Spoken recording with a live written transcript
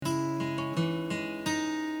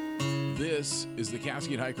This is the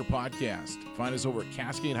Cascade Hiker Podcast. Find us over at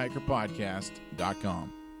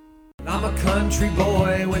CascadeHikerPodcast.com. I'm a country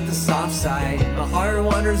boy with a soft side. My heart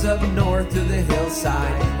wanders up north to the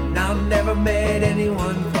hillside. And I've never met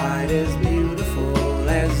anyone quite as beautiful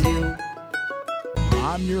as you.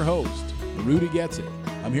 I'm your host, Rudy Gets It.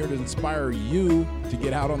 I'm here to inspire you to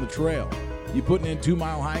get out on the trail. You putting in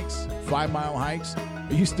 2-mile hikes, 5-mile hikes?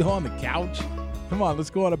 Are you still on the couch? Come on, let's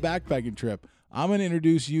go on a backpacking trip. I'm going to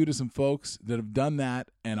introduce you to some folks that have done that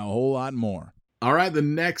and a whole lot more. All right, the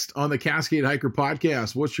next on the Cascade Hiker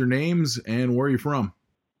Podcast, what's your names and where are you from?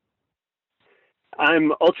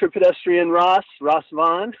 I'm ultra pedestrian Ross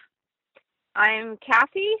Vaughn. I'm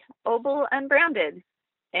Kathy, Obel Unbranded,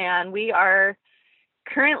 and we are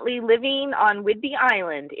currently living on Whidbey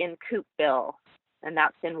Island in Coopville, and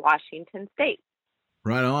that's in Washington State.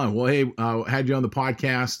 Right on. Well, hey, I had you on the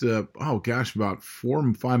podcast, about 4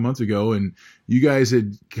 or 5 months ago, and you guys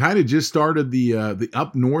had kind of just started the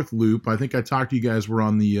Up North Loop. I think I talked to you guys were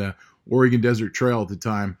on the Oregon Desert Trail at the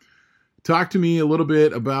time. Talk to me a little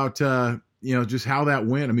bit about, just how that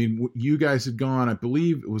went. I mean, you guys had gone, I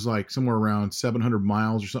believe it was like somewhere around 700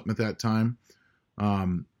 miles or something at that time.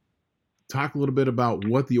 Talk a little bit about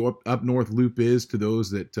what the Up North Loop is to those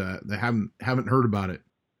that haven't heard about it.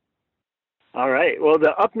 All right. Well,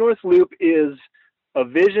 the Up North Loop is a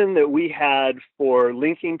vision that we had for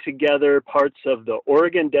linking together parts of the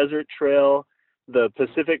Oregon Desert Trail, the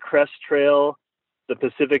Pacific Crest Trail, the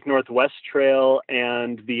Pacific Northwest Trail,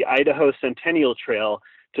 and the Idaho Centennial Trail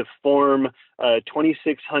to form a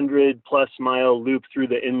 2,600 plus mile loop through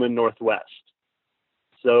the inland Northwest.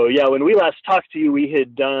 So yeah, when we last talked to you, we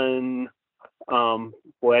had done,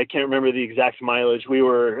 I can't remember the exact mileage. We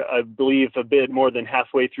were, I believe, a bit more than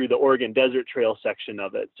halfway through the Oregon Desert Trail section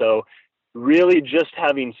of it. So really just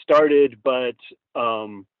having started, but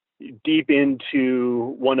deep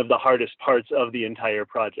into one of the hardest parts of the entire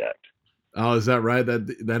project. Oh, is that right? That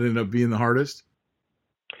ended up being the hardest?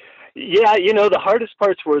 Yeah, the hardest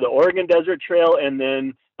parts were the Oregon Desert Trail and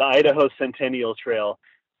then the Idaho Centennial Trail.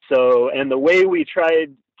 So, and the way we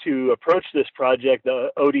tried to approach this project, the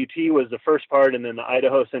ODT was the first part, and then the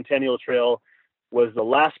Idaho Centennial Trail was the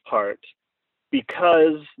last part,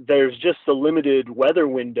 because there's just a limited weather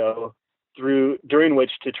window during which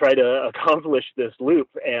to try to accomplish this loop.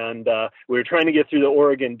 And we were trying to get through the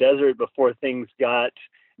Oregon Desert before things got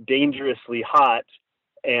dangerously hot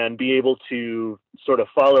and be able to sort of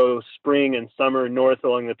follow spring and summer north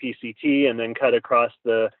along the PCT and then cut across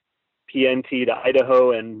the PNT to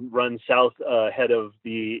Idaho and run south ahead of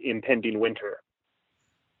the impending winter.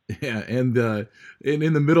 Yeah, and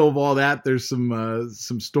in the middle of all that, there's some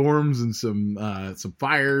storms and some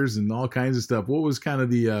fires and all kinds of stuff. What was kind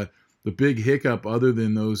of the big hiccup other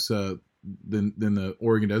than those than the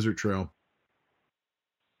Oregon Desert Trail?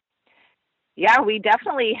 Yeah, we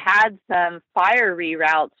definitely had some fire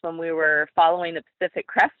reroutes when we were following the Pacific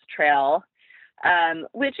Crest Trail.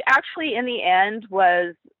 Which actually in the end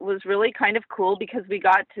was really kind of cool, because we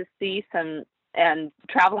got to see some and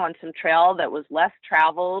travel on some trail that was less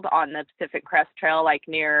traveled on the Pacific Crest Trail, like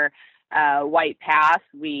near White Pass.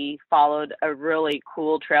 We followed a really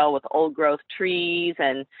cool trail with old growth trees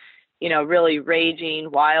and, really raging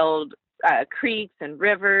wild creeks and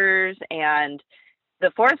rivers. And the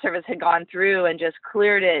Forest Service had gone through and just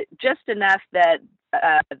cleared it just enough that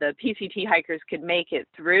the PCT hikers could make it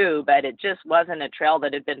through, but it just wasn't a trail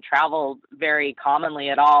that had been traveled very commonly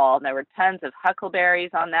at all. And there were tons of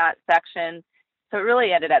huckleberries on that section. So it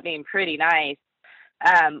really ended up being pretty nice.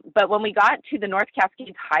 But when we got to the North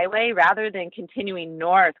Cascades Highway, rather than continuing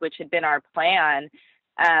north, which had been our plan,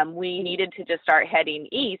 we needed to just start heading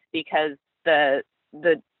east, because the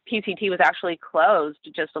PCT was actually closed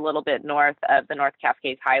just a little bit north of the North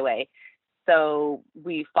Cascades Highway. So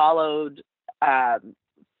we followed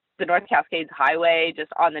the North Cascades Highway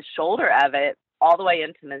just on the shoulder of it all the way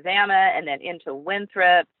into Mazama and then into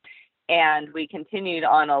Winthrop. And we continued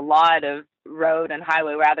on a lot of road and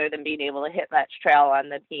highway rather than being able to hit much trail on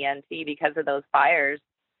the PNT because of those fires.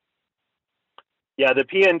 Yeah, the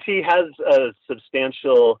PNT has a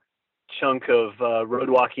substantial chunk of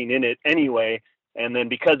road walking in it anyway. And then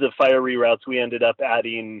because of fire reroutes, we ended up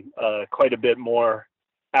adding quite a bit more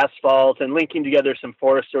asphalt and linking together some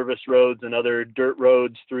Forest Service roads and other dirt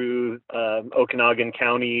roads through Okanagan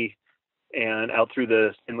County and out through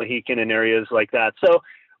the Mohican and areas like that. So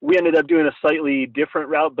we ended up doing a slightly different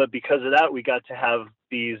route, but because of that, we got to have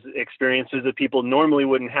these experiences that people normally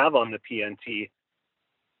wouldn't have on the PNT.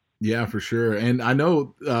 Yeah, for sure. And I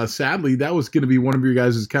know, sadly, that was going to be one of your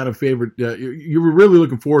guys' kind of favorite. You were really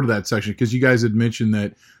looking forward to that section because you guys had mentioned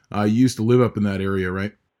that you used to live up in that area,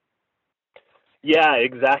 right? Yeah,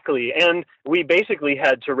 exactly. And we basically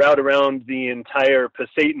had to route around the entire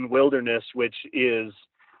Pasayten Wilderness, which is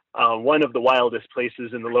one of the wildest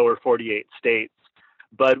places in the lower 48 states.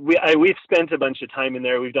 But we've spent a bunch of time in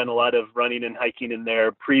there. We've done a lot of running and hiking in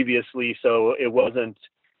there previously, so it wasn't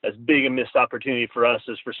as big a missed opportunity for us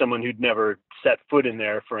as for someone who'd never set foot in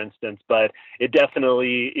there, for instance. But it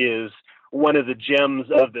definitely is one of the gems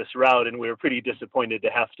of this route, and we were pretty disappointed to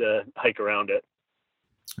have to hike around it.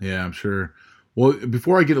 Yeah, I'm sure. Well,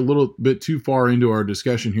 before I get a little bit too far into our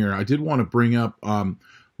discussion here, I did want to bring up one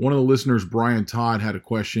of the listeners, Brian Todd, had a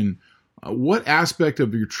question. What aspect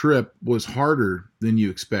of your trip was harder than you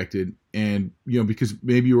expected? And, because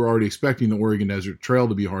maybe you were already expecting the Oregon Desert Trail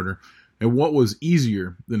to be harder. And what was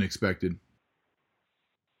easier than expected?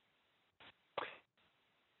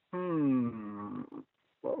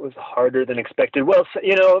 What was harder than expected? Well,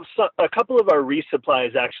 a couple of our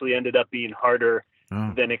resupplies actually ended up being harder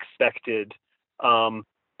than expected.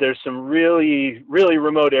 There's some really, really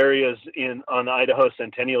remote areas on the Idaho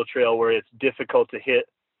Centennial Trail where it's difficult to hit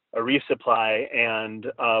a resupply, and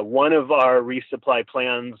one of our resupply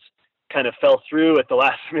plans kind of fell through at the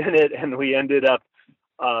last minute, and we ended up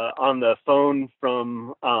on the phone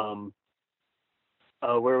from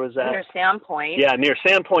where was that? Near Sandpoint. Yeah, near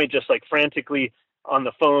Sandpoint, just like frantically on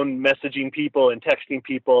the phone messaging people and texting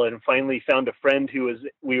people, and finally found a friend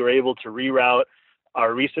we were able to reroute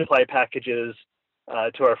our resupply packages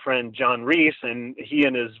to our friend John Reese, and he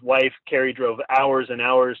and his wife Carrie drove hours and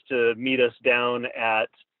hours to meet us down at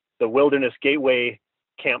the Wilderness Gateway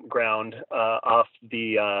campground off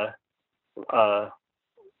the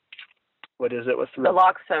what is it? What's the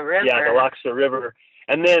Loxa River? Yeah, the Loxa River.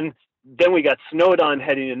 And then we got snowed on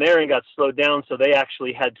heading in there and got slowed down, so they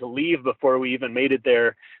actually had to leave before we even made it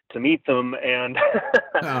there to meet them. And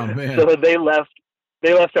oh, man. So they left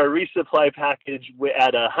our resupply package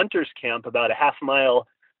at a hunter's camp about a half mile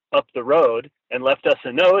up the road and left us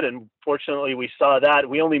a note. And fortunately, we saw that.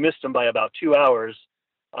 We only missed them by about 2 hours,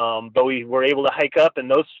 but we were able to hike up.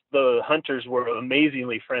 And the hunters were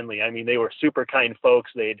amazingly friendly. I mean, they were super kind folks.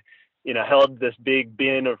 They'd held this big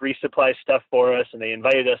bin of resupply stuff for us, and they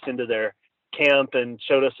invited us into their camp and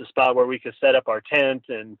showed us a spot where we could set up our tent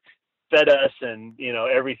and fed us and,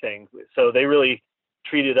 everything. So they really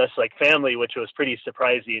treated us like family, which was pretty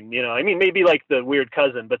surprising. Maybe like the weird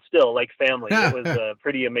cousin, but still like family. It was a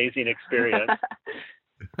pretty amazing experience.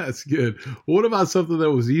 That's good. What about something that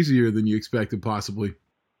was easier than you expected, possibly?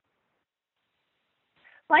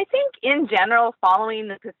 Well, I think in general, following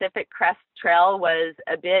the Pacific Crest Trail was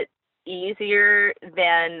a bit easier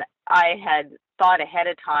than I had thought ahead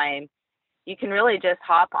of time. You can really just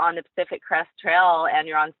hop on the Pacific Crest Trail and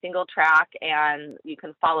you're on single track, and you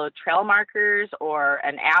can follow trail markers or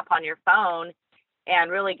an app on your phone and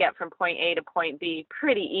really get from point A to point B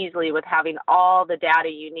pretty easily with having all the data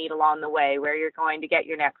you need along the way, where you're going to get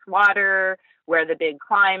your next water, where the big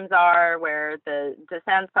climbs are, where the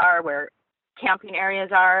descents are, where camping areas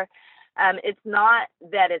are. It's not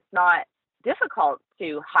that it's not difficult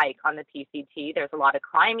to hike on the PCT. There's a lot of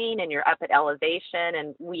climbing and you're up at elevation,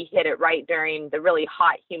 and we hit it right during the really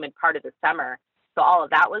hot, humid part of the summer. So all of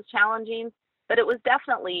that was challenging, but it was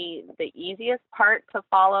definitely the easiest part to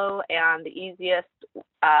follow and the easiest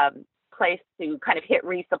place to kind of hit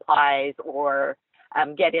resupplies or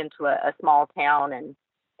get into a small town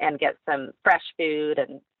and get some fresh food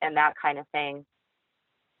and that kind of thing.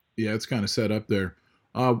 Yeah, it's kind of set up there.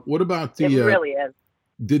 What about It really is.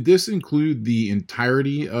 Did this include the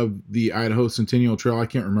entirety of the Idaho Centennial Trail? I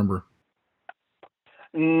can't remember.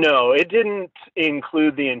 No, it didn't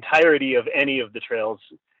include the entirety of any of the trails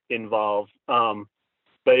involved. But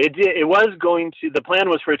it was going to, the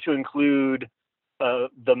plan was for it to include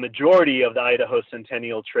the majority of the Idaho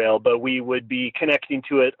Centennial Trail, but we would be connecting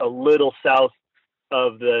to it a little south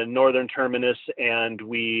of the northern terminus, and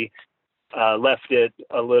we left it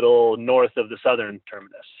a little north of the southern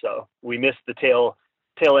terminus. So we missed the tail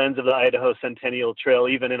ends of the Idaho Centennial Trail,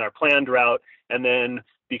 even in our planned route. And then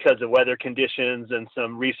because of weather conditions and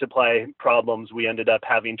some resupply problems, we ended up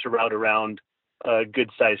having to route around a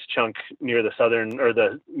good sized chunk near the southern or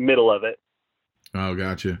the middle of it. Oh,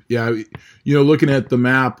 gotcha. Yeah. Looking at the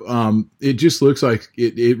map, it just looks like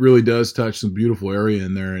it really does touch some beautiful area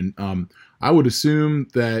in there. And I would assume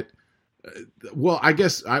that, I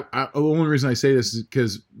guess the only reason I say this is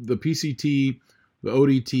because the PCT, the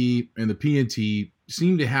ODT, and the PNT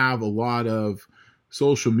seem to have a lot of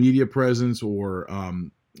social media presence or,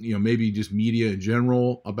 maybe just media in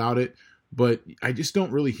general about it. But I just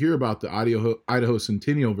don't really hear about the Idaho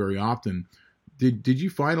Centennial very often. Did you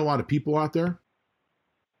find a lot of people out there?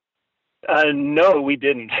 No, we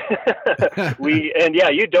didn't.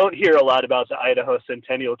 You don't hear a lot about the Idaho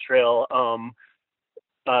Centennial Trail.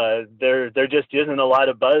 There just isn't a lot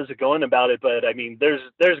of buzz going about it, but I mean,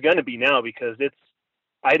 there's going to be now, because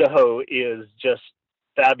Idaho is just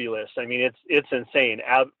fabulous. I mean, it's insane.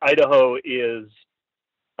 Idaho is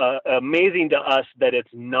amazing to us that it's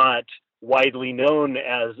not widely known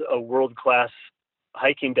as a world-class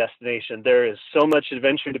hiking destination. There is so much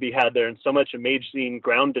adventure to be had there, and so much amazing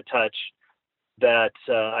ground to touch, that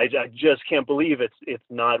I just can't believe it's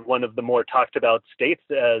not one of the more talked about states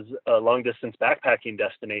as a long distance backpacking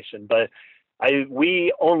destination. But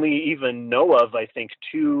we only even know of, I think,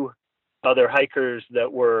 2 other hikers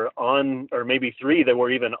that were on, or maybe 3 that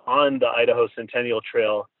were even on the Idaho Centennial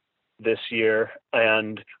Trail this year.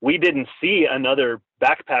 And we didn't see another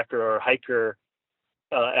backpacker or hiker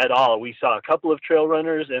at all. We saw a couple of trail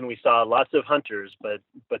runners, and we saw lots of hunters, but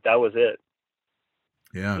that was it.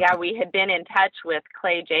 Yeah, we had been in touch with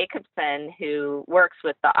Clay Jacobson, who works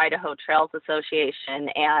with the Idaho Trails Association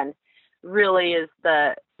and really is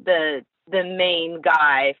the main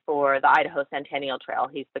guy for the Idaho Centennial Trail.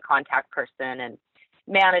 He's the contact person and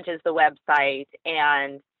manages the website.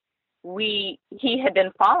 And he had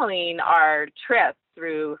been following our trip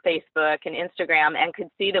through Facebook and Instagram and could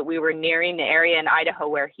see that we were nearing the area in Idaho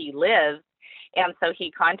where he lives. And so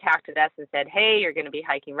he contacted us and said, "Hey, you're going to be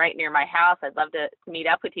hiking right near my house. I'd love to meet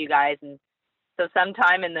up with you guys." And so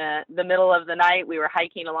sometime in the middle of the night, we were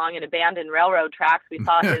hiking along an abandoned railroad tracks. We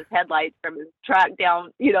saw his headlights from his truck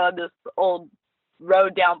down, this old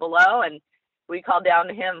road down below. And we called down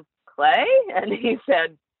to him, "Clay?" And he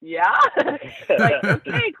said, "Yeah." Like,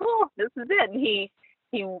 "Okay, cool. This is it." And he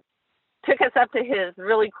took us up to his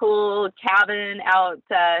really cool cabin out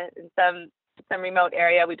in some remote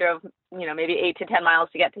area. We drove, maybe 8 to 10 miles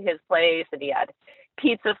to get to his place, and he had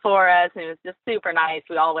pizza for us, and it was just super nice.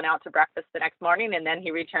 We all went out to breakfast the next morning, and then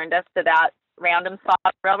he returned us to that random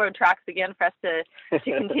spot, railroad tracks again, for us to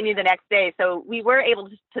continue the next day. So we were able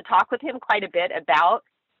to talk with him quite a bit about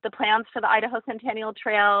the plans for the Idaho Centennial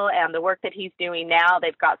Trail and the work that he's doing now.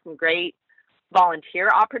 They've got some great volunteer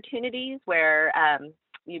opportunities where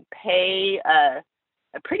you pay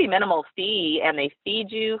a pretty minimal fee, and they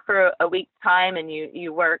feed you for a week's time, and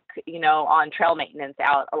you work, on trail maintenance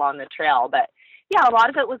out along the trail. But yeah, a lot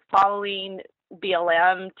of it was following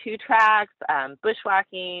BLM 2 tracks,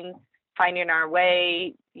 bushwhacking, finding our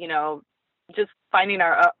way, just finding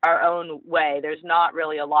our own way. There's not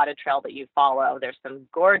really a lot of trail that you follow. There's some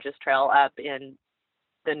gorgeous trail up in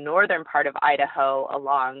the northern part of Idaho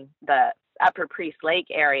along the Upper Priest Lake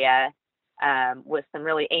area, with some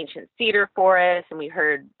really ancient cedar forests, and we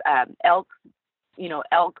heard elk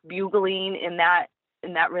bugling in that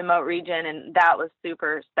remote region, and that was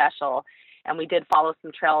super special. And we did follow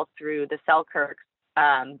some trails through the Selkirk,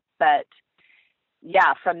 but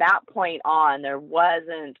yeah, from that point on, there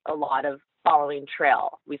wasn't a lot of following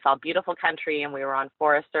trail. We saw beautiful country, and we were on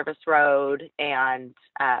Forest Service Road and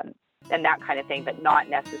that kind of thing, but not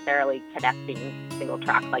necessarily connecting single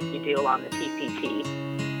track like you do along the PCT.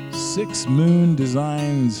 Six Moon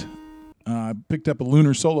Designs picked up a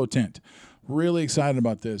lunar solo tent. Really excited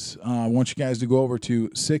about this. I want you guys to go over to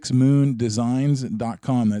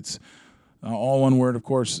sixmoondesigns.com. That's all one word, of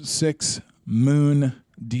course, Six Moon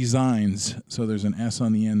Designs. So there's an S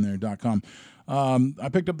on the end there, .com. I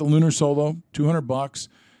picked up the lunar solo, $200.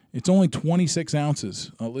 It's only 26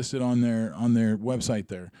 ounces listed on their website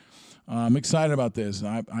there. I'm excited about this.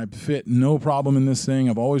 I fit no problem in this thing.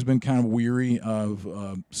 I've always been kind of weary of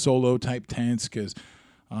solo type tents because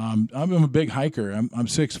I'm a big hiker. I'm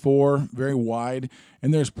 6'4", very wide,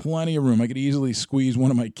 and there's plenty of room. I could easily squeeze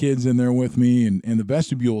one of my kids in there with me, and the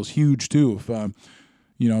vestibule is huge too. If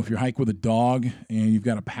if you hike with a dog and you've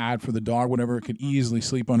got a pad for the dog, whatever, it could easily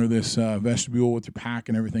sleep under this vestibule with your pack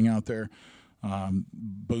and everything out there,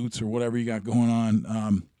 boots or whatever you got going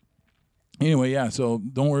on. Anyway, yeah, so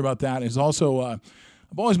don't worry about that. It's also, I've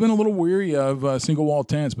always been a little weary of single wall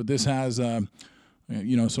tents, but this has, sort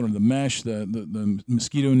of the mesh, the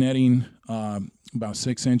mosquito netting, about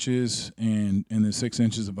 6 inches, and then 6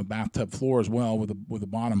 inches of a bathtub floor as well with a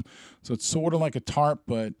bottom. So it's sort of like a tarp,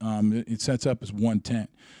 but it sets up as one tent.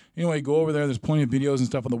 Anyway, go over there. There's plenty of videos and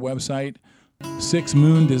stuff on the website,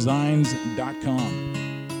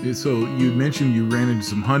 sixmoondesigns.com. So you mentioned you ran into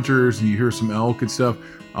some hunters and you hear some elk and stuff.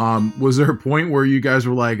 Was there a point where you guys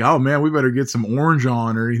were like, "Oh man, we better get some orange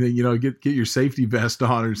on," or anything? Get your safety vest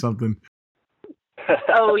on or something.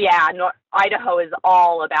 Oh yeah, Idaho is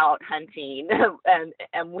all about hunting,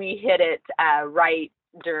 and we hit it right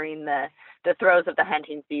during the throes of the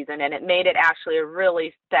hunting season, and it made it actually a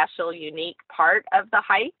really special, unique part of the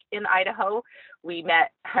hike in Idaho. We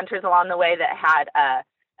met hunters along the way that had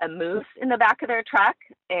a moose in the back of their truck,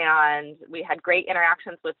 and we had great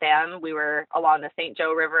interactions with them. We were along the St.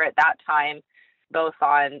 Joe River at that time, both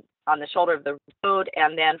on the shoulder of the road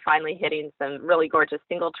and then finally hitting some really gorgeous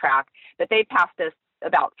single track. But they passed us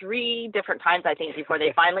about 3 different times, I think, before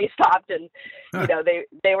they finally stopped. And, you know,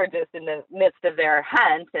 they were just in the midst of their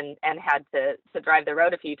hunt and had to drive the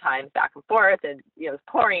road a few times back and forth. And, you know, it was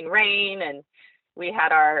pouring rain, and we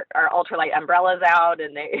had our ultralight umbrellas out,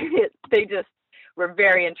 and they just were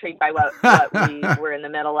very intrigued by what we were in the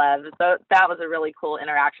middle of. So that was a really cool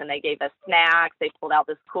interaction. They gave us snacks. They pulled out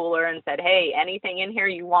this cooler and said, hey, anything in here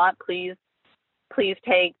you want, please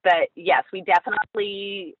take. But yes, we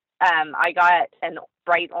definitely, I got a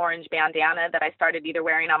bright orange bandana that I started either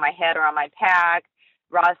wearing on my head or on my pack.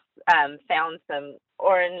 Ross found some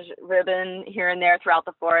orange ribbon here and there throughout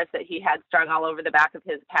the forest that he had strung all over the back of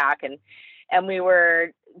his pack. And we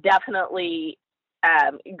were definitely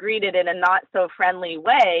greeted in a not so friendly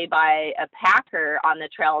way by a packer on the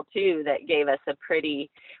trail too, that gave us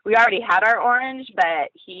we already had our orange, but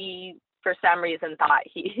he, for some reason, thought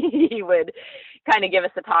he would kind of give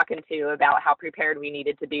us a talking to about how prepared we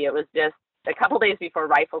needed to be. It was just a couple days before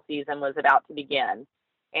rifle season was about to begin.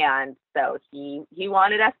 And so he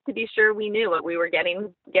wanted us to be sure we knew what we were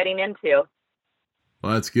getting into.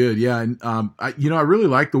 Well, that's good. Yeah. And, I really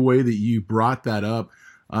like the way that you brought that up.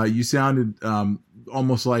 You sounded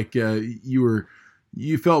almost like you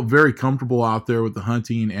felt very comfortable out there with the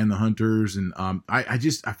hunting and the hunters. And I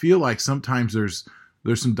feel like sometimes there's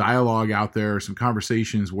some dialogue out there, some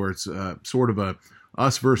conversations where it's sort of a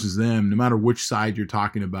us versus them, no matter which side you're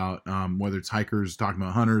talking about, whether it's hikers talking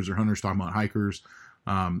about hunters or hunters talking about hikers.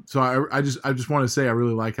 So I just want to say I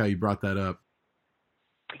really like how you brought that up.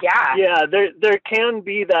 Yeah, there can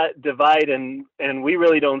be that divide, and we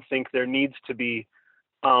really don't think there needs to be.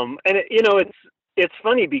 And it's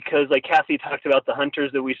funny because, like Kathy talked about, the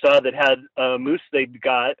hunters that we saw that had a moose they'd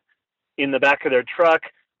got in the back of their truck.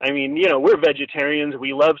 I mean, we're vegetarians.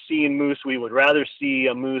 We love seeing moose. We would rather see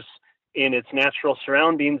a moose in its natural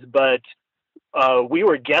surroundings, but we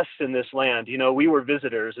were guests in this land. We were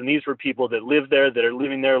visitors, and these were people that live there, that are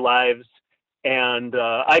living their lives. And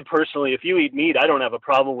I personally, if you eat meat, I don't have a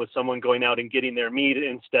problem with someone going out and getting their meat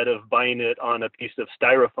instead of buying it on a piece of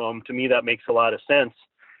styrofoam. To me, that makes a lot of sense.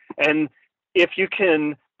 And if you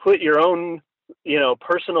can put your own,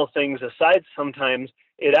 personal things aside sometimes,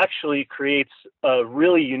 it actually creates a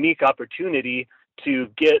really unique opportunity to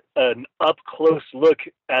get an up-close look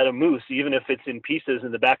at a moose, even if it's in pieces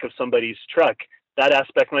in the back of somebody's truck. That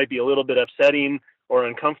aspect might be a little bit upsetting or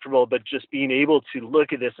uncomfortable, but just being able to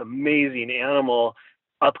look at this amazing animal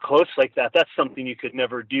up close like that, that's something you could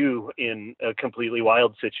never do in a completely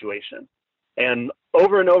wild situation. And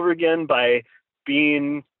over again, by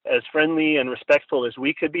being as friendly and respectful as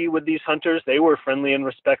we could be with these hunters, they were friendly and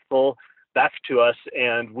respectful back to us,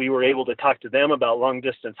 and we were able to talk to them about long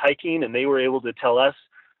distance hiking, and they were able to tell us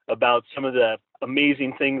about some of the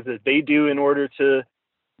amazing things that they do in order to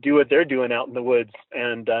do what they're doing out in the woods.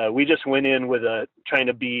 And we just went in with trying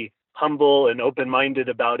to be humble and open-minded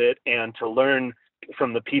about it, and to learn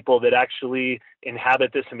from the people that actually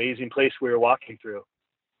inhabit this amazing place we were walking through.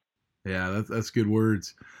 Yeah, that's good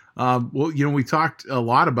words. Well, we talked a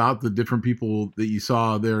lot about the different people that you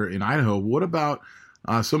saw there in Idaho. What about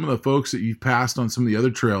some of the folks that you've passed on some of the other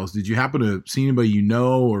trails? Did you happen to see anybody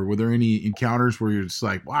or were there any encounters where you're just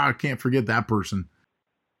like, wow, I can't forget that person?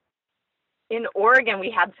 In Oregon, we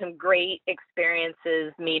had some great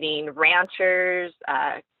experiences meeting ranchers,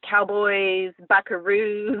 cowboys,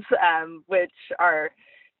 buckaroos, which are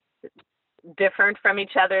different from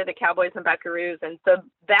each other, the cowboys and buckaroos. And so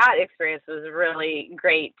that experience was really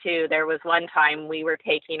great too. There was one time we were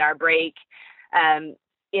taking our break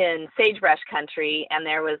in sagebrush country, and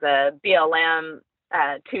there was a BLM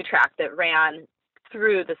 2-track that ran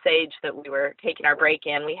through the sage that we were taking our break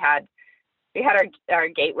in. We had our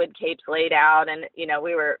gatewood capes laid out, and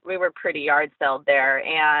we were pretty yard saled there,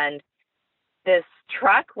 and this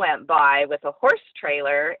truck went by with a horse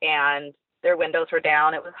trailer, and their windows were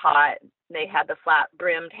down. It was hot. They had the flat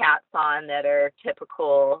brimmed hats on that are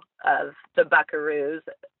typical of the buckaroos,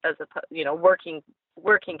 as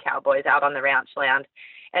working cowboys out on the ranch land.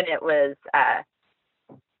 And it was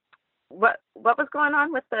what was going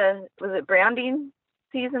on with was it branding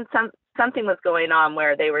season? Something was going on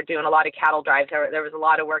where they were doing a lot of cattle drives. There was a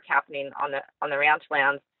lot of work happening on the ranch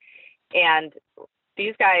lands, and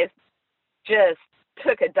these guys just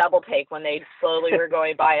took a double take when they slowly were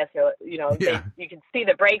going by us. You know, you could see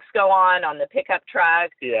the brakes go on the pickup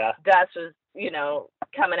truck. Yeah. Dust was, you know,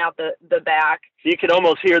 coming out the back. You could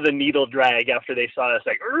almost hear the needle drag after they saw us,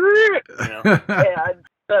 like, you know. And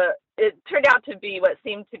it turned out to be what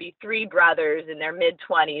seemed to be three brothers in their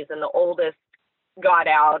mid-20s, and the oldest got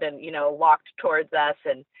out and, you know, walked towards us,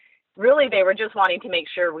 and really they were just wanting to make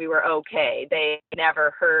sure we were okay. They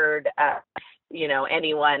never heard you know,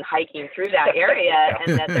 anyone hiking through that area,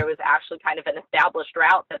 and that there was actually kind of an established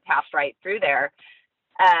route that passed right through there.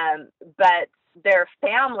 But their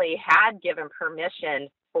family had given permission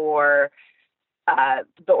for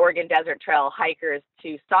the Oregon Desert Trail hikers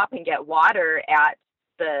to stop and get water at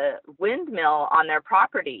the windmill on their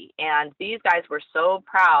property. And these guys were so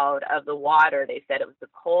proud of the water. They said it was the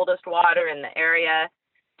coldest water in the area.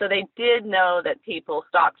 So they did know that people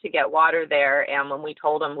stopped to get water there. And when we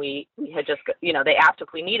told them we had just, you know, they asked if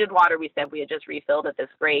we needed water, we said we had just refilled at this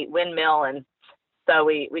great windmill. And so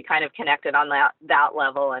we kind of connected on that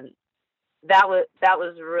level. And that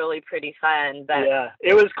was really pretty fun. But yeah,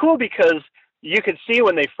 it was cool because you could see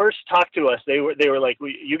when they first talked to us, they were like,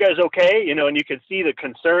 you guys okay? You know, and you could see the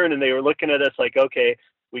concern, and they were looking at us like, okay,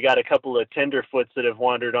 we got a couple of tenderfoots that have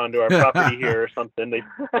wandered onto our property here or something.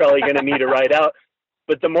 They're probably going to need a ride out.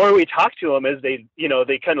 But the more we talked to them, as they, you know,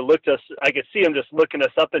 they kind of looked us, I could see them just looking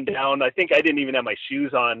us up and down. I think I didn't even have my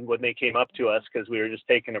shoes on when they came up to us because we were just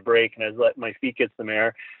taking a break, and I was letting my feet get some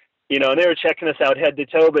air, you know, and they were checking us out head to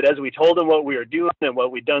toe. But as we told them what we were doing and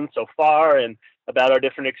what we'd done so far and about our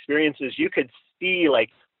different experiences, you could see like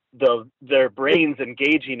their brains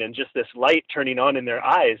engaging and just this light turning on in their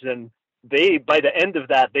eyes. And they, by the end of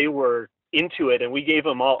that, they were into it. And we gave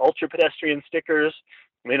them all ultra pedestrian stickers.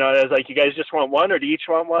 You know, I was like, you guys just want one, or do you each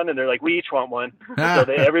want one? And they're like, we each want one. So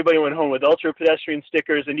everybody went home with ultra pedestrian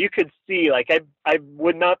stickers. And you could see, like, I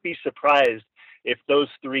would not be surprised if those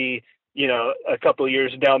three, you know, a couple of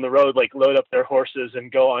years down the road, like load up their horses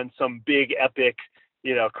and go on some big epic,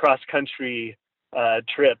 you know, cross country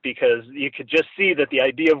trip, because you could just see that the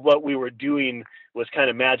idea of what we were doing was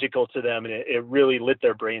kind of magical to them, and it really lit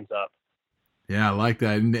their brains up. Yeah, I like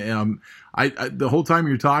that. And I the whole time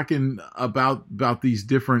you're talking about these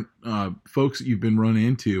different folks that you've been running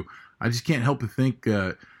into, I just can't help but think,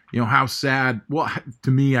 you know, how sad. Well,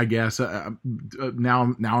 to me, I guess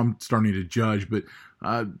now I'm starting to judge, but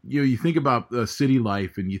you know, you think about city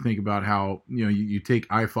life, and you think about how, you know, you take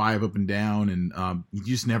I-5 up and down, and you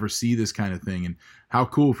just never see this kind of thing. And how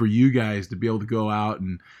cool for you guys to be able to go out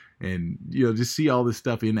and you know, just see all this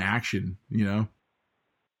stuff in action, you know.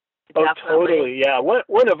 Oh, totally. Yeah.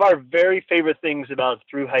 One of our very favorite things about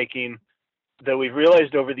through hiking that we've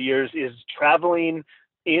realized over the years is traveling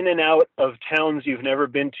in and out of towns you've never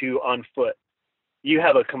been to on foot. You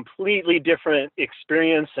have a completely different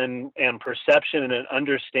experience and perception and an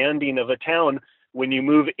understanding of a town when you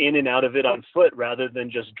move in and out of it on foot rather than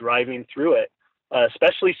just driving through it.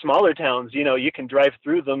 Especially smaller towns, you know, you can drive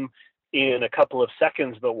through them in a couple of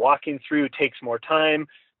seconds, but walking through takes more time.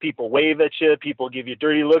 People wave at you, people give you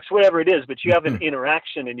dirty looks, whatever it is, but you have an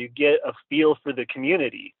interaction and you get a feel for the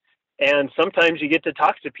community. And sometimes you get to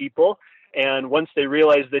talk to people, and once they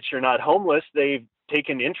realize that you're not homeless, they take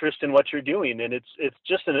an interest in what you're doing. And it's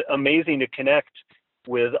just amazing to connect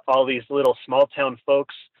with all these little small town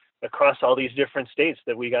folks across all these different states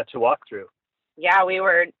that we got to walk through. Yeah, we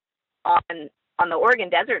were on the Oregon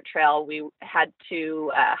Desert Trail. We had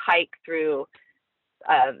to hike through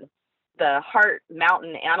the Hart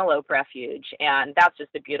Mountain Antelope Refuge, and that's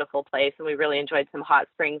just a beautiful place, and we really enjoyed some hot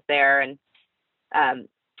springs there. And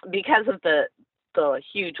because of the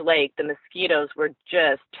huge lake, the mosquitoes were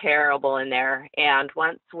just terrible in there. And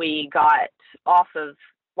once we got off of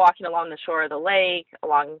walking along the shore of the lake,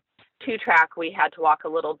 along 2-track, we had to walk a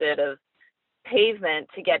little bit of pavement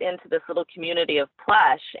to get into this little community of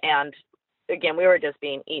plush. And again, we were just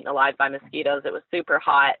being eaten alive by mosquitoes. It was super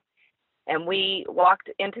hot. And we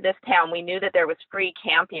walked into this town. We knew that there was free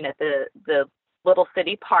camping at the little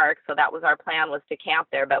city park, so that was our plan, was to camp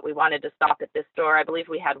there. But we wanted to stop at this store. I believe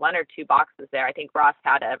we had 1 or 2 boxes there. I think Ross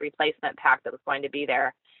had a replacement pack that was going to be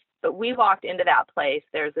there. But we walked into that place.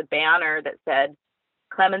 There's a banner that said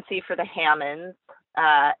 "Clemency for the Hammonds."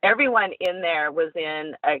 Everyone in there was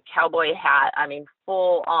in a cowboy hat. I mean,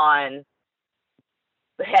 full on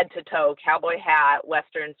head to toe cowboy hat,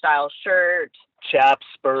 Western style shirt, chaps,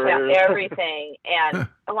 spurs, everything. And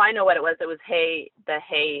I know what it was. It was the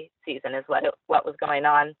hay season is what was going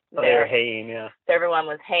on there. They were haying, yeah. So everyone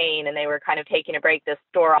was haying, and they were kind of taking a break. This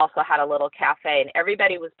store also had a little cafe, and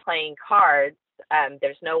everybody was playing cards.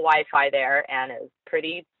 There's no Wi-Fi there, and it was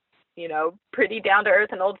pretty down to earth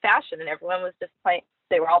and old fashioned, and everyone was just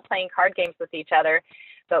They were all playing card games with each other.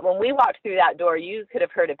 But when we walked through that door, you could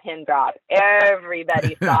have heard a pin drop.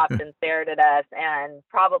 Everybody stopped and stared at us and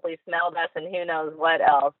probably smelled us and who knows what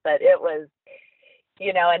else. But it was,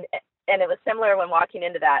 you know, and it was similar when walking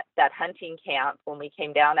into that hunting camp when we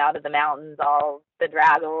came down out of the mountains, all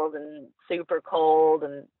bedraggled and super cold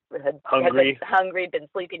and had been been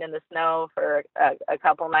sleeping in the snow for a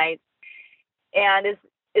couple nights. And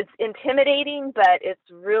it's intimidating, but it's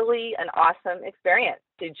really an awesome experience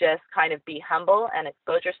to just kind of be humble and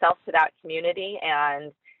expose yourself to that community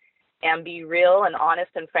and be real and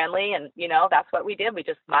honest and friendly. And, you know, that's what we did. We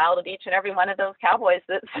just smiled at each and every one of those cowboys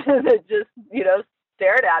that just, you know,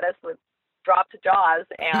 stared at us with dropped jaws.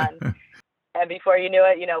 And and before you knew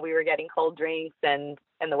it, you know, we were getting cold drinks and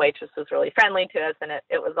the waitress was really friendly to us, and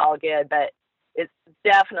it was all good. But it's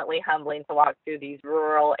definitely humbling to walk through these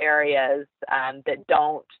rural areas that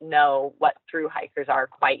don't know what thru hikers are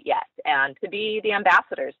quite yet, and to be the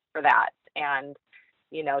ambassadors for that, and,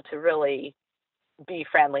 you know, to really be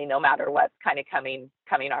friendly no matter what's kind of coming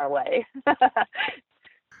our way.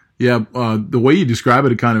 Yeah, the way you describe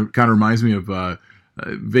it, it kind of reminds me of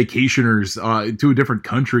vacationers to a different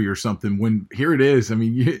country or something. When here it is, I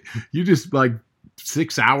mean, you just like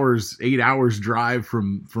 6 hours, 8 hours drive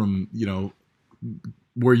from you know,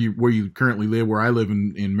 where you currently live, where I live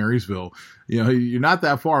in Marysville. You know, you're not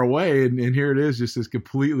that far away, and here it is, just this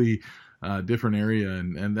completely different area,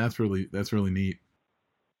 and that's really neat.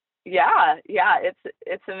 Yeah,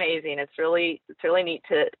 it's amazing. It's really neat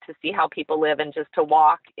to see how people live, and just to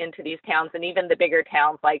walk into these towns, and even the bigger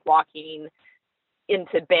towns, like walking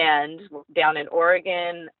into Bend down in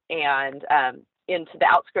Oregon, and into the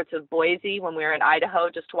outskirts of Boise when we were in Idaho.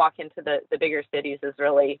 Just to walk into the bigger cities is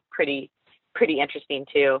really pretty interesting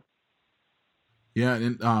too. Yeah,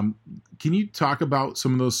 and can you talk about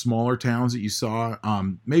some of those smaller towns that you saw?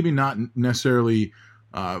 Maybe not necessarily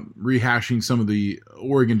rehashing some of the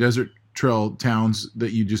Oregon Desert Trail towns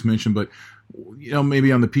that you just mentioned, but, you know,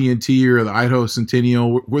 maybe on the PNT or the Idaho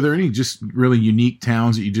Centennial, were there any just really unique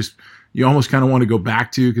towns that you almost kind of want to go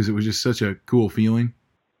back to because it was just such a cool feeling?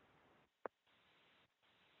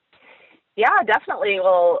 Yeah, definitely.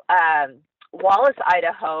 Well, Wallace,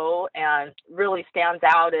 Idaho, and really stands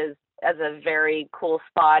out as a very cool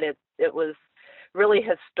spot. It was really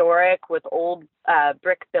historic with old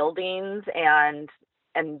brick buildings and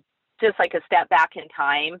just like a step back in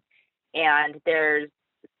time. And there's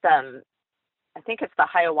some, I think it's the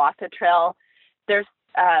Hiawatha Trail. There's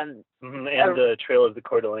the Trail of the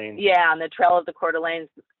Coeur d'Alene. Yeah, and the Trail of the Coeur d'Alene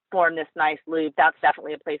form this nice loop. That's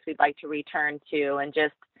definitely a place we'd like to return to. And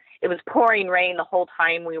just, it was pouring rain the whole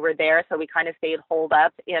time we were there, so we kind of stayed holed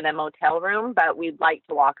up in a motel room, but we'd like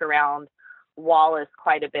to walk around Wallace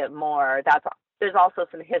quite a bit more. There's also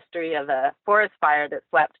some history of a forest fire that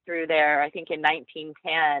swept through there, I think in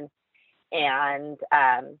 1910, and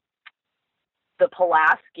the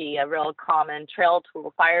Pulaski, a real common trail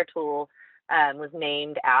tool, fire tool, was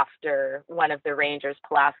named after one of the rangers,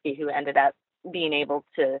 Pulaski, who ended up being able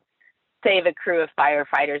to save a crew of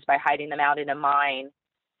firefighters by hiding them out in a mine.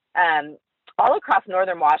 All across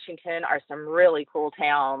northern Washington are some really cool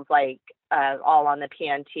towns, like all on the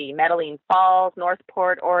PNT, Medellin Falls,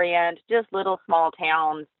 Northport, Orient, just little small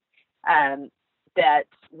towns that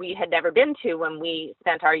we had never been to when we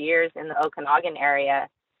spent our years in the Okanagan area.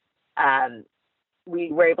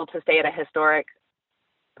 We were able to stay at a historic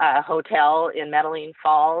hotel in Medellin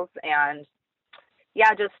Falls, and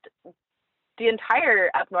yeah, just the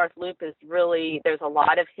entire up north loop is really, there's a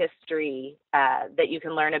lot of history that you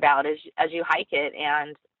can learn about as you hike it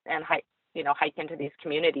and hike into these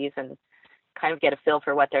communities and kind of get a feel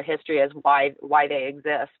for what their history is, why they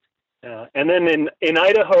exist. Yeah. And then in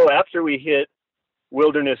Idaho, after we hit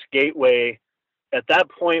Wilderness Gateway, at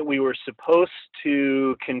that point we were supposed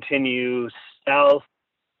to continue south,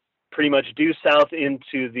 pretty much due south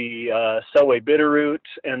into the Selway Bitterroot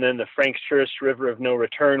and then the Frank Church River of No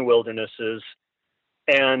Return wildernesses.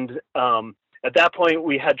 And at that point,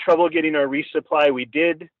 we had trouble getting our resupply. We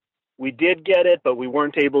did get it, but we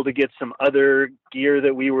weren't able to get some other gear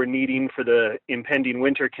that we were needing for the impending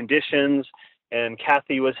winter conditions. And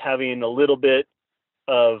Kathy was having a little bit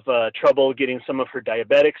of trouble getting some of her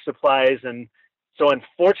diabetic supplies. And so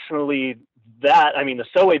unfortunately, the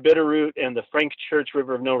Selway Bitterroot and the Frank Church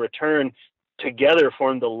River of No Return together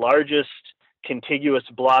formed the largest contiguous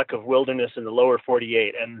block of wilderness in the lower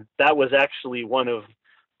 48. And that was actually one of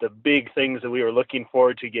the big things that we were looking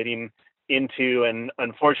forward to getting into. And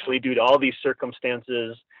unfortunately, due to all these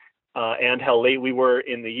circumstances and how late we were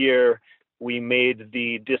in the year, we made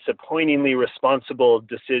the disappointingly responsible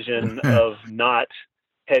decision of not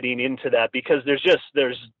heading into that, because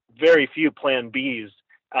there's very few plan Bs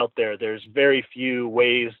out there. There's very few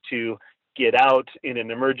ways to get out in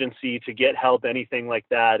an emergency, to get help, anything like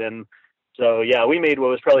that. And so, yeah, we made what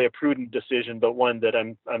was probably a prudent decision, but one that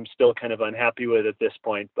I'm still kind of unhappy with at this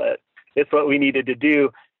point. But it's what we needed to do.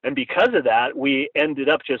 And because of that, we ended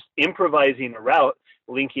up just improvising a route,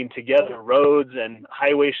 linking together roads and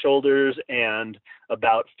highway shoulders and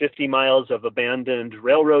about 50 miles of abandoned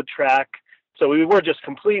railroad track. So we were just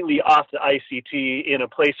completely off the ICT in a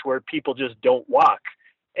place where people just don't walk.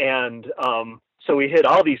 And so we hit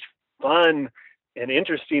all these fun and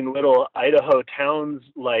interesting little Idaho towns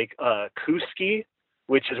like Kuski,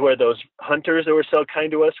 which is where those hunters that were so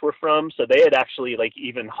kind to us were from. So they had actually like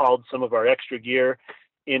even hauled some of our extra gear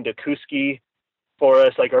into Kuski for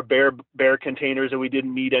us, like our bear containers that we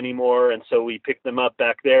didn't need anymore. And so we picked them up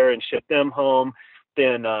back there and shipped them home.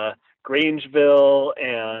 Then Grangeville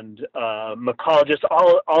and McCall, just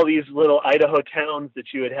all these little Idaho towns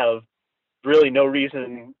that you would have really no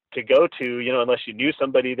reason to go to, unless you knew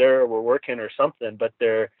somebody there or were working or something. But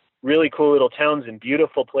they're really cool little towns in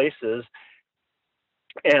beautiful places.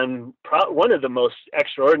 And one of the most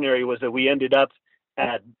extraordinary was that we ended up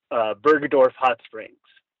at Bergdorf Hot Springs.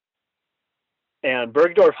 And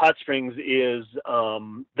Bergdorf Hot Springs is,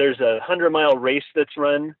 there's a 100-mile race that's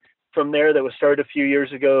run from there that was started a few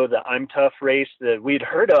years ago, the I'm Tough race that we'd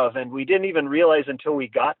heard of. And we didn't even realize until we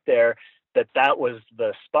got there that was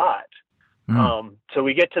the spot. So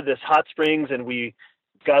we get to this hot springs and we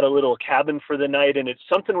got a little cabin for the night, and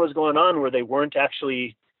something was going on where they weren't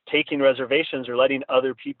actually taking reservations or letting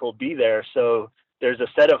other people be there. So there's a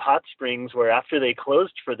set of hot springs where after they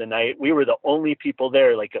closed for the night, we were the only people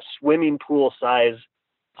there, like a swimming pool size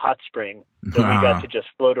hot spring that we got to just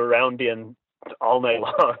float around in all night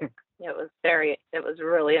long. It was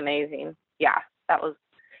really amazing. Yeah, that was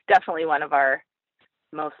definitely one of our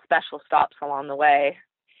most special stops along the way.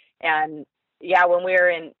 And yeah, when we were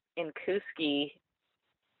in Kuski,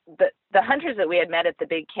 the hunters that we had met at the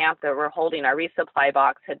big camp that were holding our resupply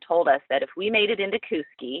box had told us that if we made it into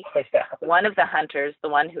Kuski, one of the hunters, the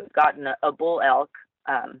one who had gotten a bull elk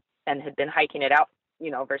and had been hiking it out,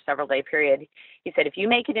 over a several day period, he said, if you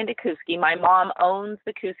make it into Kuski, my mom owns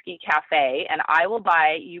the Kuski Cafe and I will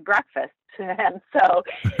buy you breakfast. And so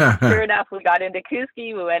sure enough, we got into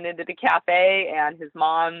Kuski, we went into the cafe, and his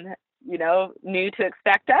mom, knew to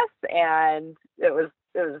expect us, and it was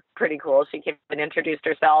pretty cool. She came and introduced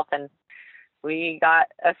herself, and we got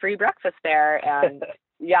a free breakfast there. And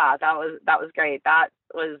yeah, that was great. That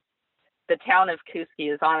was the town of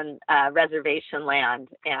Kuski is on reservation land,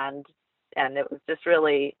 and it was just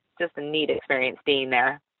a neat experience being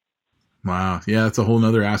there. Wow. Yeah, that's a whole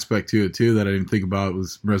nother aspect to it too that I didn't think about,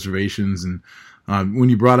 was reservations. And when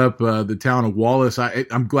you brought up the town of Wallace,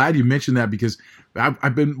 I'm glad you mentioned that, because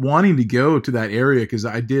I've been wanting to go to that area, because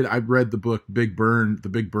I read the book The Big Burn,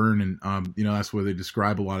 and that's where they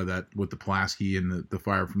describe a lot of that with the Pulaski and the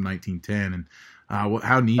fire from 1910, and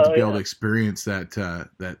how neat to be able to experience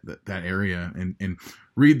that area and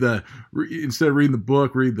read instead of reading the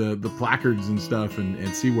book, read the placards and stuff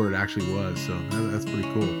and see where it actually was. So that's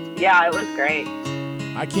pretty cool. Yeah, it was great.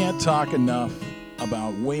 I can't talk enough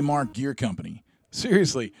about Waymark Gear Company.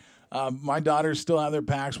 Seriously. My daughters still have their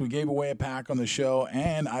packs. We gave away a pack on the show,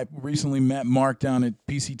 and I recently met Mark down at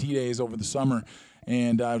PCT Days over the summer.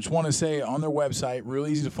 And I just want to say, on their website,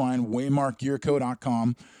 really easy to find,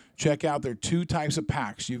 waymarkgearco.com. Check out their two types of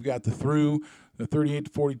packs. You've got the through, the 38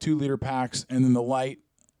 to 42 liter packs, and then the light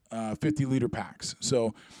 50 liter packs.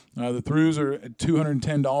 So the throughs are at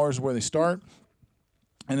 $210 where they start.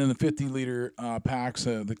 And then the 50 liter packs,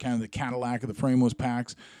 the kind of the Cadillac of the frameless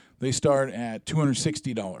packs, they start at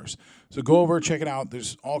 $260. So go over, check it out.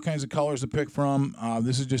 There's all kinds of colors to pick from.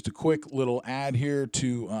 This is just a quick little ad here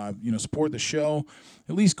to support the show.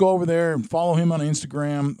 At least go over there and follow him on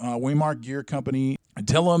Instagram, Waymark Gear Company, and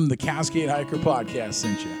tell him the Cascade Hiker Podcast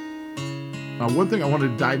sent you. One thing I wanted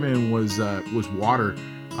to dive in was water.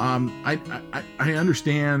 I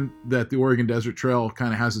understand that the Oregon Desert Trail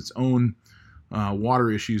kind of has its own water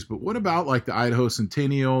issues, but what about like the Idaho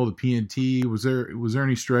Centennial, the PNT? Was there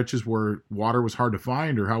any stretches where water was hard to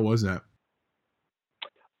find, or how was that?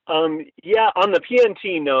 Yeah, on the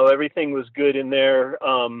PNT, no, everything was good in there.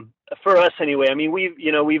 For us anyway. I mean,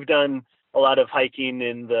 we've done a lot of hiking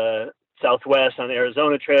in the Southwest on the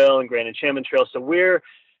Arizona Trail and Grand Enchantment Trail, so we're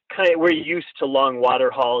used to long water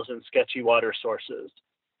hauls and sketchy water sources.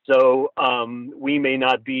 So we may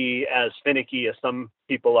not be as finicky as some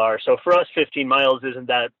people are. So for us, 15 miles isn't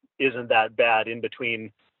that bad in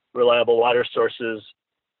between reliable water sources.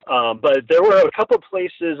 But there were a couple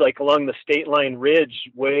places like along the state line ridge,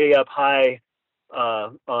 way up high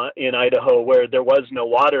in Idaho, where there was no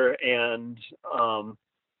water, and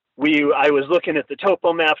I was looking at the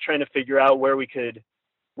topo map, trying to figure out where we could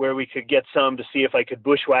get some, to see if I could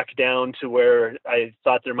bushwhack down to where I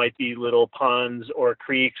thought there might be little ponds or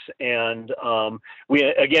creeks. And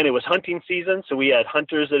it was hunting season, so we had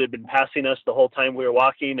hunters that had been passing us the whole time we were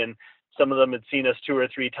walking, and some of them had seen us 2 or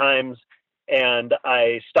 3 times. And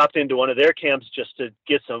I stopped into one of their camps just to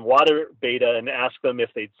get some water beta and ask them if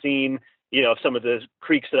they'd seen, if some of the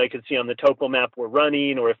creeks that I could see on the topo map were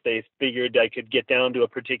running, or if they figured I could get down to a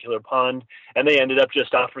particular pond. And they ended up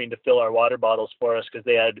just offering to fill our water bottles for us, because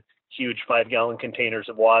they had huge 5-gallon containers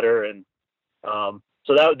of water. And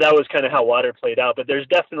so that was kind of how water played out. But there's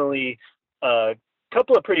definitely a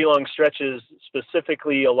couple of pretty long stretches,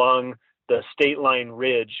 specifically along the state line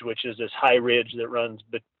ridge, which is this high ridge that runs,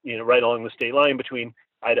 right along the state line between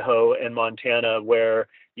Idaho and Montana, where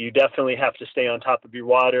you definitely have to stay on top of your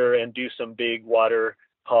water and do some big water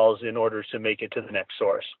hauls in order to make it to the next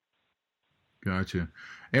source. Gotcha.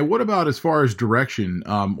 And what about as far as direction,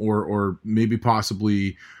 or maybe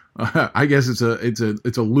possibly, I guess it's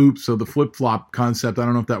a loop. So the flip flop concept, I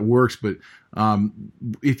don't know if that works, but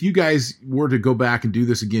if you guys were to go back and do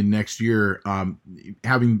this again next year,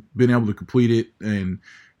 having been able to complete it and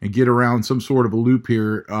get around some sort of a loop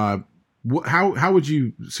here, how would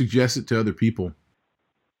you suggest it to other people?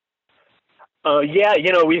 Yeah,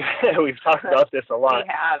 we've talked about this a lot.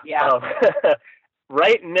 We have, yeah.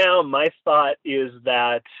 Right now, my thought is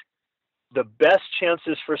that the best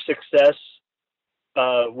chances for success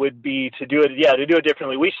would be to do it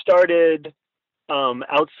differently. We started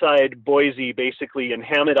outside Boise, basically in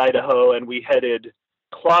Hammett, Idaho, and we headed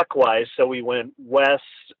clockwise. So we went west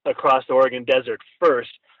across the Oregon Desert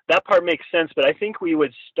first. That part makes sense, but I think we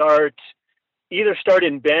would either start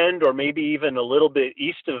in Bend, or maybe even a little bit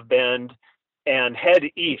east of Bend, and head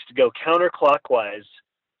east, go counterclockwise,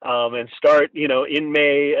 and start, in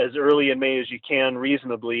May, as early in May as you can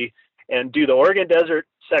reasonably, and do the Oregon Desert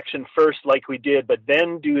section first, like we did, but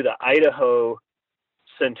then do the Idaho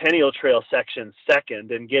Centennial Trail section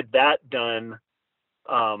second, and get that done,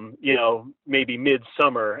 maybe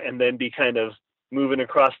midsummer, and then be kind of moving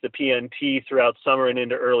across the PNT throughout summer and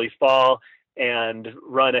into early fall, and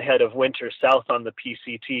run ahead of winter south on the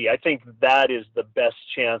PCT. I think that is the best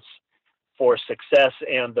chance for success,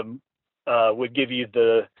 and would give you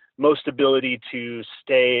the most ability to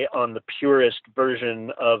stay on the purest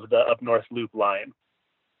version of the up north loop line.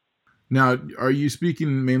 Now, are you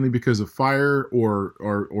speaking mainly because of fire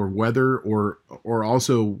or weather, or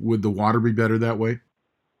also would the water be better that way?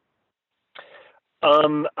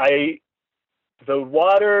 I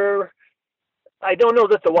don't know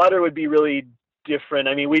that the water would be really different.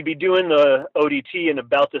 I mean, we'd be doing the ODT in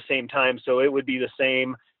about the same time, so it would be the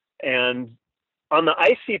same. And on the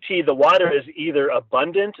ICT, the water is either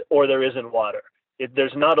abundant or there isn't water.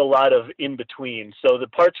 There's not a lot of in between. So the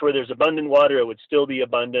parts where there's abundant water, it would still be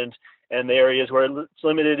abundant. And the areas where it's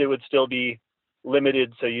limited, it would still be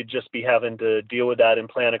limited. So you'd just be having to deal with that and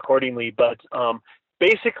plan accordingly. But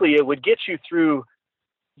basically, it would get you through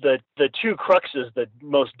the 2 cruxes, the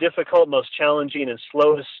most difficult, most challenging, and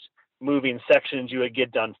slowest moving sections you would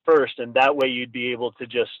get done first. And that way you'd be able to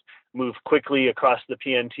just move quickly across the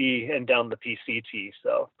PNT and down the PCT.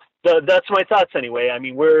 So that's my thoughts anyway. I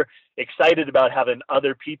mean, we're excited about having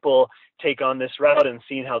other people take on this route and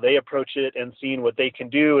seeing how they approach it and seeing what they can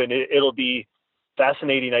do. And it'll be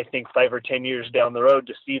fascinating, I think, 5 or 10 years down the road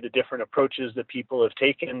to see the different approaches that people have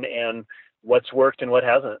taken and what's worked and what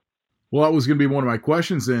hasn't. Well, that was going to be one of my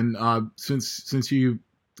questions. And since you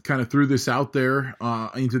kind of threw this out there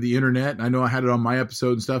into the internet, and I know I had it on my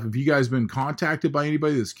episode and stuff, have you guys been contacted by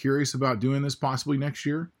anybody that's curious about doing this possibly next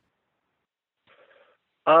year?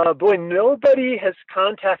 Boy, nobody has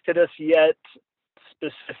contacted us yet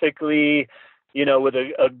specifically, with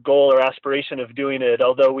a goal or aspiration of doing it.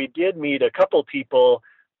 Although we did meet a couple people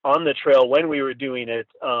on the trail when we were doing it,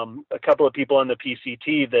 a couple of people on the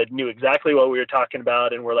PCT that knew exactly what we were talking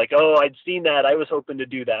about and were like, oh, I'd seen that. I was hoping to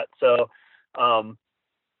do that. So,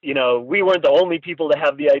 we weren't the only people to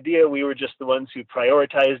have the idea. We were just the ones who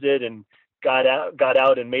prioritized it and got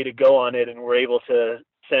out and made a go on it, and were able to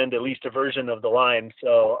send at least a version of the line.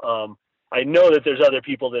 So I know that there's other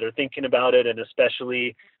people that are thinking about it, and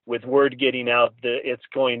especially with word getting out, that it's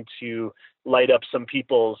going to light up some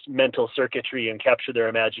people's mental circuitry and capture their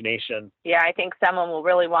imagination. Yeah, I think someone will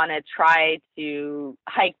really want to try to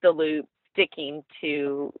hike the loop, sticking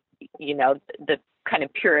to, the kind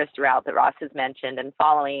of purest route that Ross has mentioned, and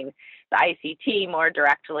following the ICT more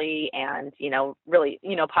directly, and, really,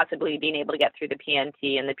 possibly being able to get through the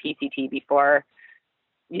PNT and the PCT before,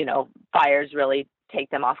 fires really take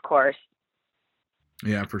them off course.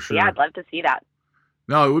 Yeah, for sure. Yeah, I'd love to see that.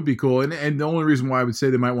 No, it would be cool. And the only reason why I would say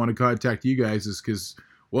they might want to contact you guys is because,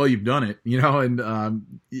 well, you've done it, and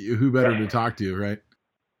who better to talk to, right?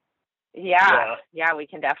 Yeah, we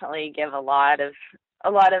can definitely give a lot of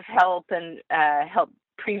help and help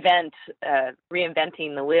prevent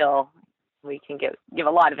reinventing the wheel. We can give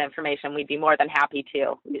a lot of information. We'd be more than happy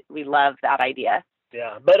to. We love that idea.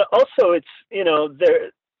 Yeah, but also it's, there,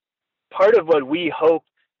 part of what we hope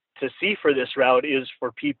to see for this route is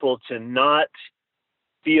for people to not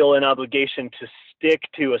feel an obligation to stick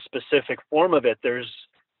to a specific form of it. There's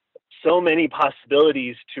so many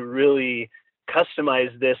possibilities to really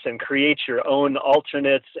customize this and create your own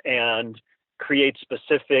alternates and create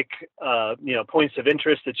specific, points of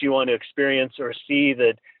interest that you want to experience or see,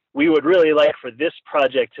 that we would really like for this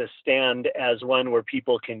project to stand as one where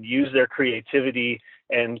people can use their creativity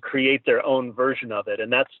and create their own version of it.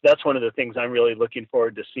 And that's one of the things I'm really looking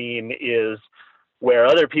forward to seeing, is where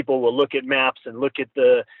other people will look at maps and look at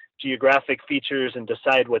the geographic features and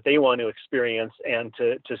decide what they want to experience, and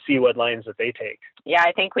to see what lines that they take. Yeah,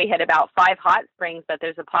 I think we hit about 5 hot springs, but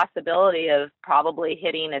there's a possibility of probably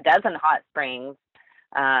hitting a dozen hot springs.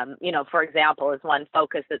 For example, is one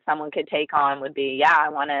focus that someone could take on would be, I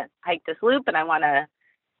want to hike this loop and I want to,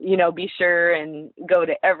 be sure and go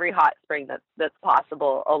to every hot spring that's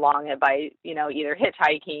possible along it by, either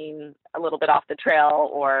hitchhiking a little bit off the trail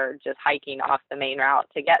or just hiking off the main route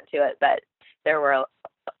to get to it. But there were,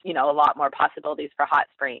 a lot more possibilities for hot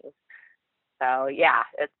springs. So yeah,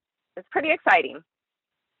 it's pretty exciting.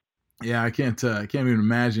 Yeah, I can't even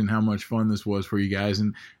imagine how much fun this was for you guys,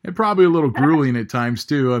 and probably a little grueling at times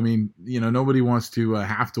too. I mean, nobody wants to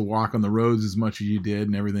have to walk on the roads as much as you did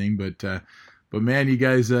and everything, but man, you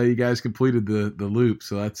guys completed the loop,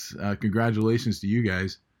 so that's congratulations to you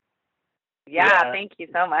guys. Yeah, thank you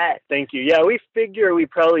so much. Thank you. Yeah, we figure we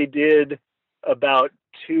probably did about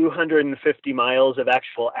 250 miles of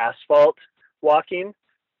actual asphalt walking.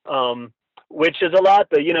 Which is a lot,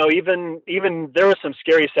 but even there were some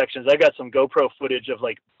scary sections. I got some GoPro footage of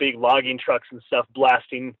like big logging trucks and stuff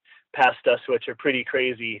blasting past us, which are pretty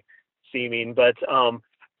crazy seeming. But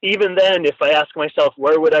even then, if I ask myself,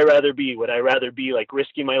 where would I rather be? Would I rather be like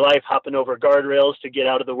risking my life hopping over guardrails to get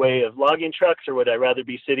out of the way of logging trucks, or would I rather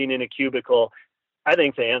be sitting in a cubicle? I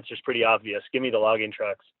think the answer is pretty obvious. Give me the logging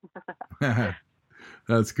trucks.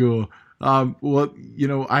 That's cool. Well,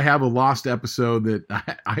 I have a lost episode that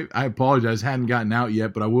I apologize, hadn't gotten out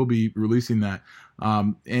yet, but I will be releasing that.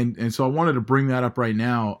 And so I wanted to bring that up right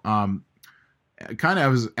now, kind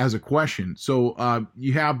of as a question. So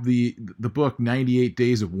you have the book 98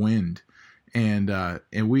 Days of Wind, and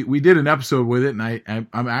we did an episode with it, and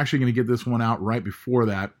I'm actually going to get this one out right before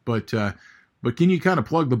that. But can you kind of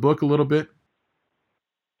plug the book a little bit?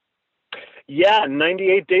 Yeah,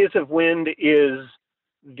 98 Days of Wind is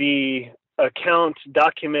the account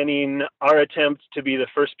documenting our attempt to be the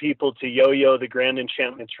first people to yo-yo the Grand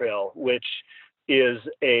Enchantment Trail, which is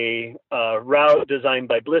a route designed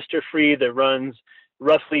by Blister Free that runs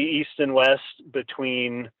roughly east and west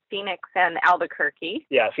between Phoenix and Albuquerque.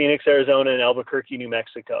 Yeah, Phoenix, Arizona, and Albuquerque, New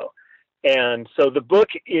Mexico. And so the book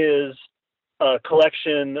is a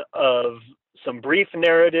collection of some brief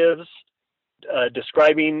narratives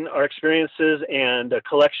describing our experiences, and a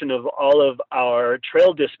collection of all of our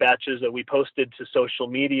trail dispatches that we posted to social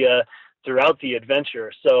media throughout the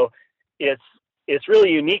adventure. So it's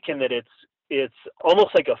really unique in that it's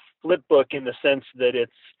almost like a flip book, in the sense that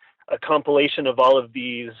it's a compilation of all of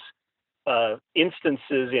these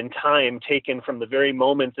instances in time, taken from the very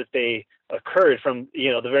moment that they occurred, from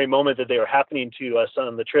the very moment that they were happening to us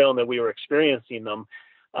on the trail and that we were experiencing them.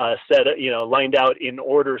 Lined out in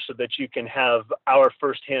order so that you can have our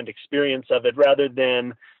firsthand experience of it, rather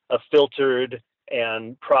than a filtered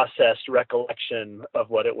and processed recollection of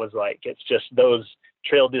what it was like. It's just those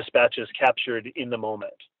trail dispatches captured in the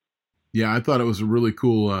moment. Yeah, I thought it was a really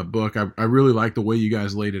cool book. I really like the way you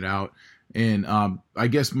guys laid it out. And I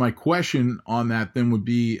guess my question on that then would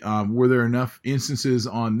be, were there enough instances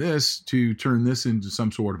on this to turn this into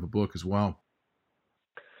some sort of a book as well?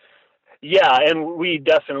 Yeah, and we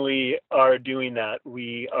definitely are doing that.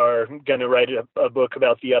 We are going to write a book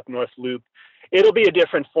about the Up North Loop. It'll be a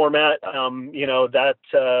different format. I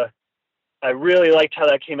really liked how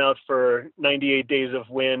that came out for 98 Days of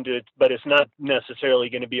Wind, but it's not necessarily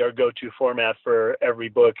going to be our go-to format for every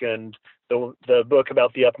book. And the book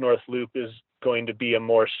about the Up North Loop is going to be a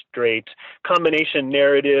more straight combination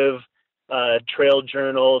narrative, trail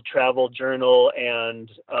journal, travel journal, and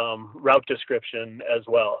route description as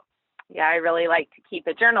well. Yeah, I really like to keep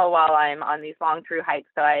a journal while I'm on these long through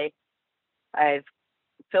hikes. So I've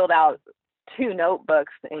filled out 2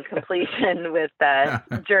 notebooks in completion with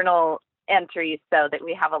journal entries so that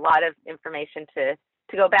we have a lot of information to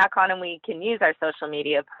go back on, and we can use our social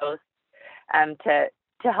media posts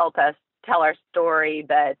to help us tell our story.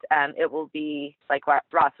 But it will be, like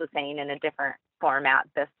Ross was saying, in a different format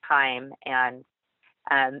this time, and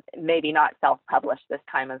maybe not self-published this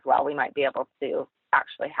time as well. We might be able to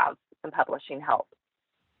actually have some publishing help.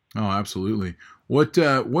 Oh, absolutely. What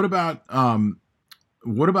about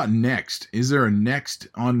next? Is there a next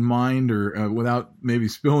on mind, or without maybe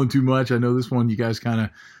spilling too much? I know this one you guys kind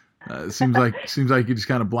of seems like you just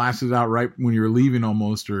kind of blasted out right when you were leaving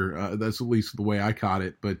almost, or that's at least the way I caught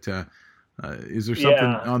it. But is there something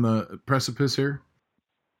on the precipice here?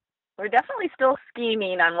 We're definitely still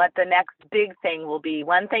scheming on what the next big thing will be.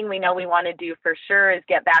 One thing we know we want to do for sure is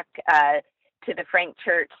get back to the Frank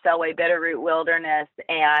Church Selway Bitterroot Wilderness,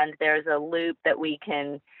 and there's a loop that we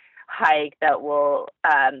can hike that will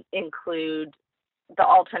include the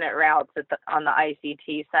alternate routes on the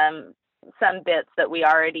ICT. Some bits that we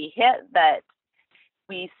already hit that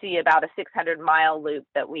we see about a 600-mile loop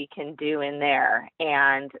that we can do in there.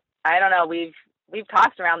 And I don't know, we've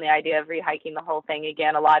tossed around the idea of rehiking the whole thing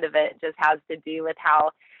again. A lot of it just has to do with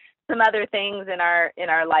how some other things in our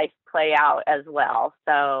life play out as well.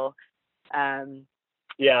 So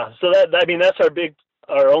so that's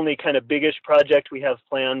our only kind of biggest project we have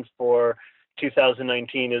planned for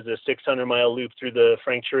 2019 is a 600-mile loop through the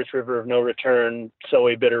Frank Church River of No Return,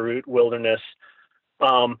 Selway Bitterroot Wilderness.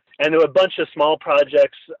 And there were a bunch of small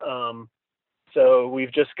projects. So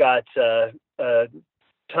we've just got a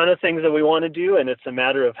ton of things that we want to do, and it's a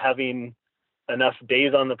matter of having enough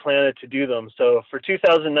days on the planet to do them. So for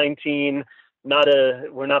 2019,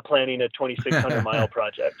 we're not planning a 2,600-mile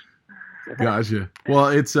project. Gotcha. Well,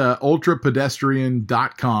 it's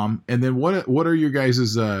ultrapedestrian.com. And then what are your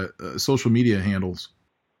guys' social media handles?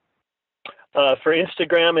 For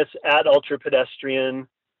Instagram, it's @ultrapedestrian.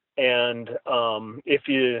 And if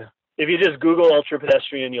you just Google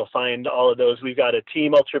ultrapedestrian, you'll find all of those. We've got a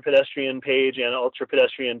Team Ultrapedestrian page and an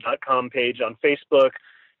ultrapedestrian.com page on Facebook.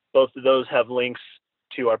 Both of those have links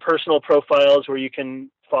to our personal profiles where you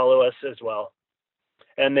can follow us as well.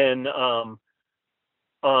 And then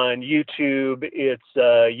on YouTube, it's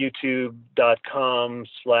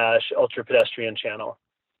youtube.com/ultrapedestrian channel.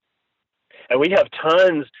 And we have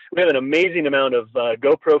an amazing amount of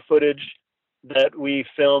GoPro footage that we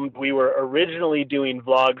filmed. We were originally doing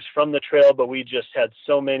vlogs from the trail, but we just had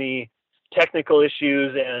so many technical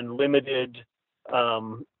issues and limited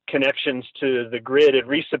connections to the grid and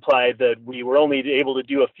resupply that we were only able to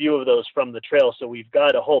do a few of those from the trail. So we've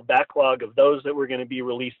got a whole backlog of those that we're going to be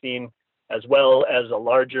releasing, as well as a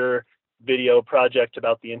larger video project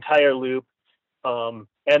about the entire loop. And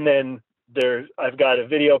then I've got a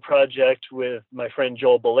video project with my friend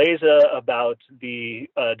Joel Beleza about the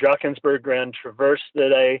Drakensberg Grand Traverse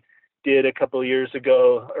that I did a couple of years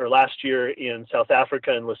ago, or last year, in South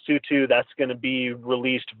Africa and Lesotho. That's going to be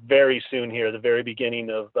released very soon here, the very beginning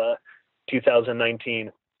of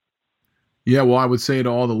 2019. Yeah, well, I would say to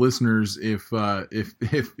all the listeners, if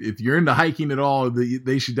you're into hiking at all,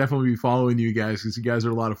 they should definitely be following you guys, because you guys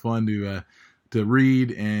are a lot of fun to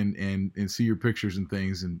read and see your pictures and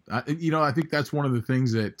things. And I think that's one of the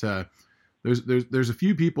things that there's a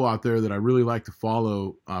few people out there that I really like to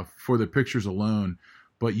follow for the pictures alone.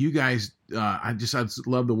 But you guys, I just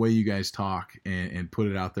love the way you guys talk and put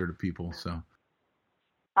it out there to people. So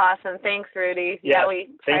awesome, thanks, Rudy. Yeah,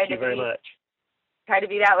 thank you very much. Try to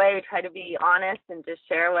be that way. We try to be honest and just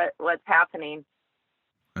share what's happening.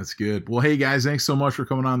 That's good. Well, hey guys, thanks so much for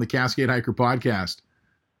coming on the Cascade Hiker podcast.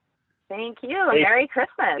 Thank you. Hey, Merry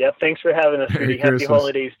Christmas. Yeah, thanks for having us, Rudy. Happy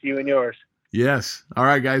holidays to you and yours. Yes. All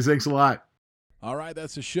right, guys. Thanks a lot. All right,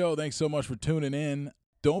 that's the show. Thanks so much for tuning in.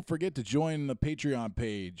 Don't forget to join the Patreon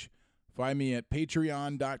page. Find me at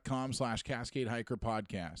patreon.com/Cascade Hiker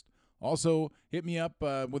Podcast. Also, hit me up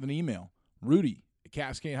with an email,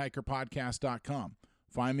 rudy@CascadeHikerPodcast.com.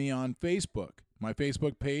 Find me on Facebook. My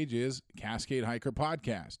Facebook page is Cascade Hiker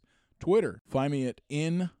Podcast. Twitter, find me at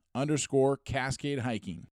 @in_Cascade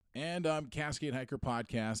Hiking. And I'm Cascade Hiker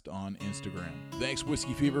Podcast on Instagram. Thanks,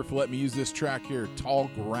 Whiskey Fever, for letting me use this track here, Tall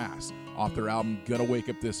Grass, off their album Gonna Wake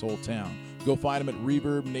Up This Whole Town. Go find them at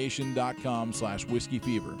ReverbNation.com/Whiskey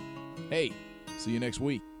Fever. Hey, see you next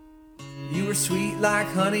week. You were sweet like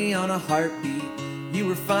honey on a heartbeat. You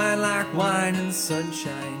were fine like wine in the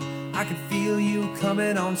sunshine. I could feel you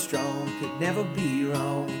coming on strong. Could never be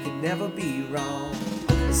wrong, could never be wrong.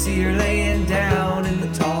 I see her laying down in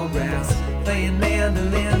the tall grass, playing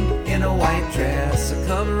mandolin in a white dress. I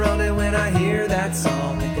come running when I hear that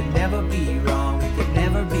song. It could never be wrong, it could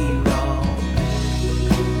never be wrong.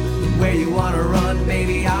 Where you wanna run,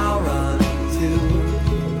 baby, I'll run too.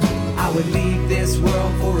 I I would leave this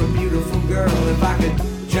world for a beautiful girl if I could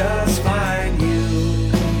just